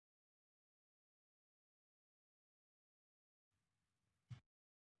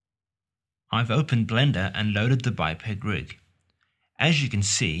I've opened Blender and loaded the biped rig. As you can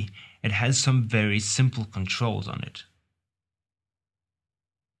see, it has some very simple controls on it.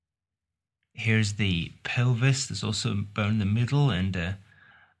 Here's the pelvis. There's also a bone in the middle and a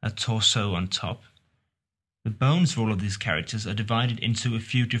torso on top. The bones for all of these characters are divided into a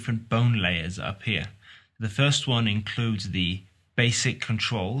few different bone layers up here. The first one includes the basic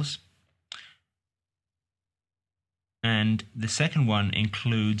controls, and the second one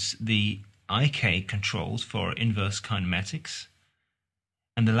includes the IK controls for inverse kinematics,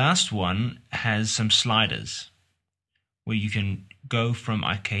 and the last one has some sliders where you can go from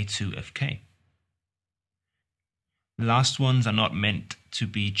IK to FK. The last ones are not meant to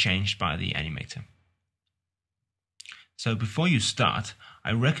be changed by the animator. So before you start,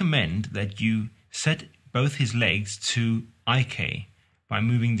 I recommend that you set both his legs to IK by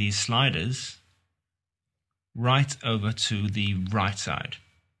moving these sliders right over to the right side.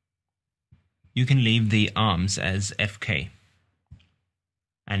 You can leave the arms as FK.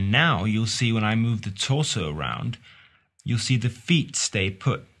 And now you'll see when I move the torso around, you'll see the feet stay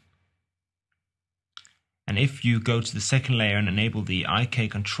put. And if you go to the second layer and enable the IK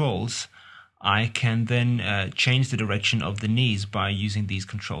controls, I can then change the direction of the knees by using these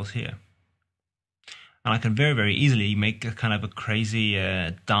controls here. And I can very easily make a kind of a crazy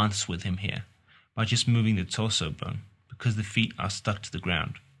dance with him here by just moving the torso bone because the feet are stuck to the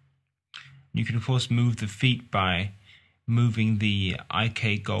ground. You can of course move the feet by moving the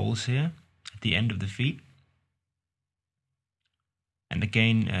IK goals here at the end of the feet. And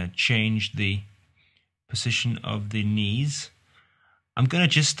again change the position of the knees. I'm going to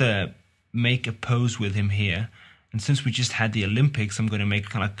just make a pose with him here, and since we just had the Olympics, I'm going to make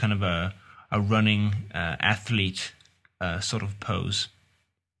kind of a running athlete sort of pose.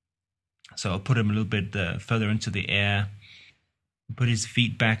 So I'll put him a little bit further into the air, put his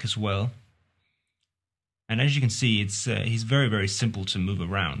feet back as well, and as you can see, he's very simple to move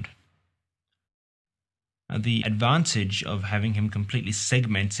around. The advantage of having him completely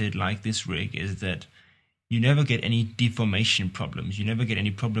segmented like this rig is that you never get any deformation problems. You never get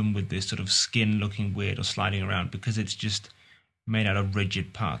any problem with this sort of skin looking weird or sliding around because it's just made out of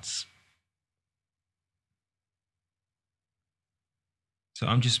rigid parts. So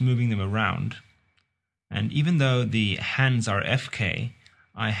I'm just moving them around. And even though the hands are FK,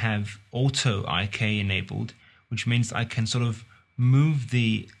 I have auto IK enabled, which means I can sort of move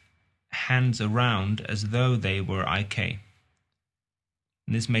the hands around as though they were IK.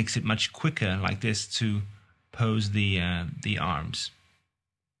 And this makes it much quicker like this to pose the arms.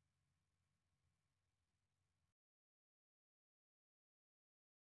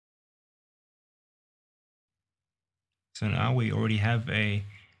 So now we already have a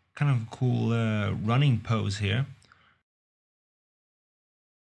kind of cool running pose here.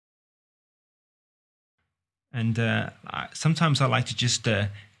 And sometimes I like to just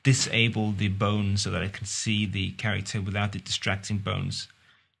disable the bones so that I can see the character without the distracting bones,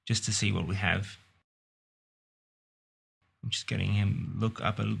 just to see what we have. I'm just getting him look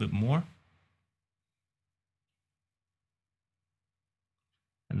up a little bit more.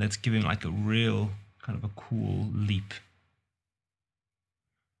 And let's give him like a real kind of a cool leap.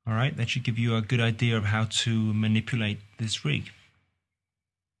 All right, that should give you a good idea of how to manipulate this rig.